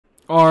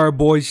Alright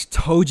boys,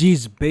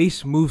 Toji's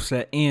base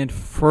moveset and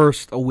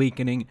first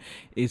awakening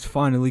is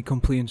finally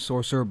complete in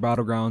Sorcerer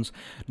Battlegrounds.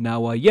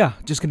 Now, yeah,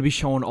 just going to be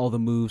showing all the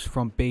moves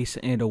from base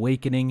and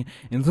awakening,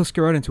 and let's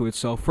get right into it.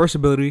 So, first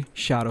ability,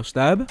 Shadow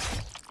Stab.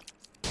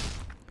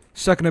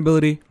 Second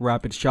ability,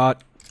 Rapid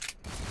Shot.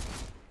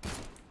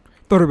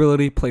 Third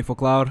ability, Playful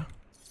Cloud.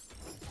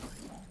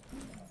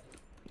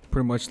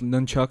 Pretty much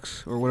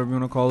nunchucks, or whatever you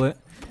want to call it.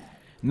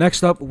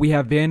 Next up, we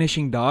have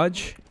Vanishing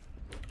Dodge.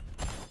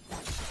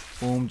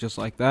 Boom, just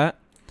like that.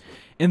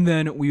 And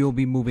then we will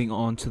be moving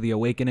on to the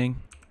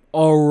awakening.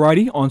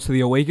 Alrighty, on to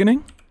the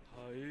awakening.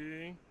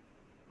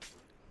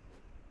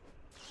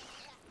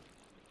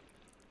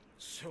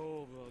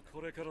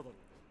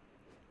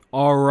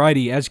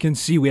 Alrighty, as you can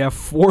see, we have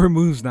 4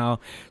 moves now.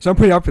 So I'm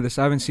pretty up for this.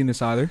 I haven't seen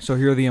this either. So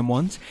here are the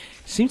M1s.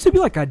 Seems to be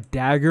like a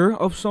dagger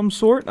of some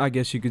sort, I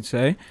guess you could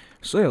say.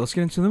 So yeah, let's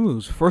get into the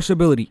moves. First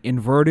ability,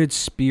 Inverted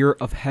Spear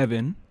of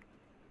Heaven.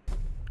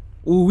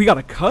 Ooh, we got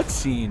a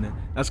cutscene.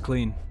 That's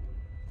clean.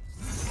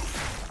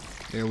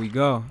 There we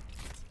go.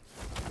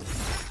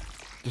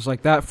 Just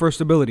like that, first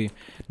ability.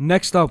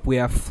 Next up, we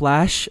have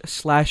Flash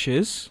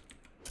Slashes.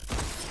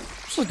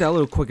 Just like that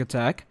little quick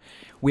attack.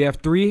 We have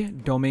 3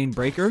 Domain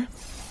Breaker.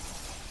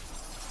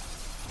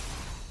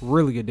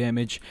 Really good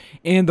damage.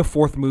 And the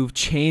 4th move,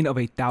 Chain of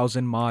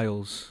 1,000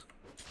 Miles.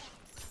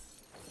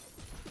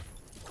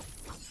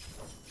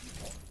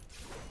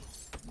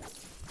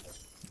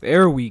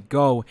 There we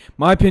go.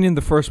 My opinion,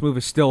 the first move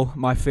is still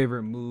my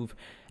favorite move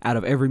out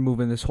of every move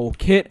in this whole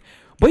kit.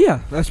 But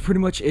yeah, that's pretty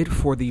much it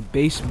for the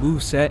base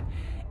move set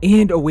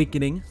and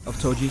awakening of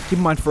Toji. Keep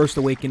in mind, first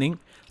awakening.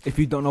 If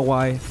you don't know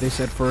why they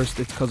said first,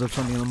 it's because of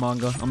something in the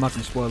manga. I'm not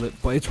going to spoil it,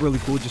 but it's really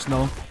cool. Just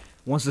know,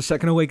 once the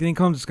second awakening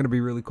comes, it's going to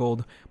be really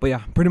cold. But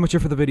yeah, pretty much it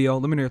for the video.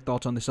 Let me know your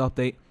thoughts on this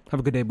update.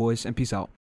 Have a good day, boys, and peace out.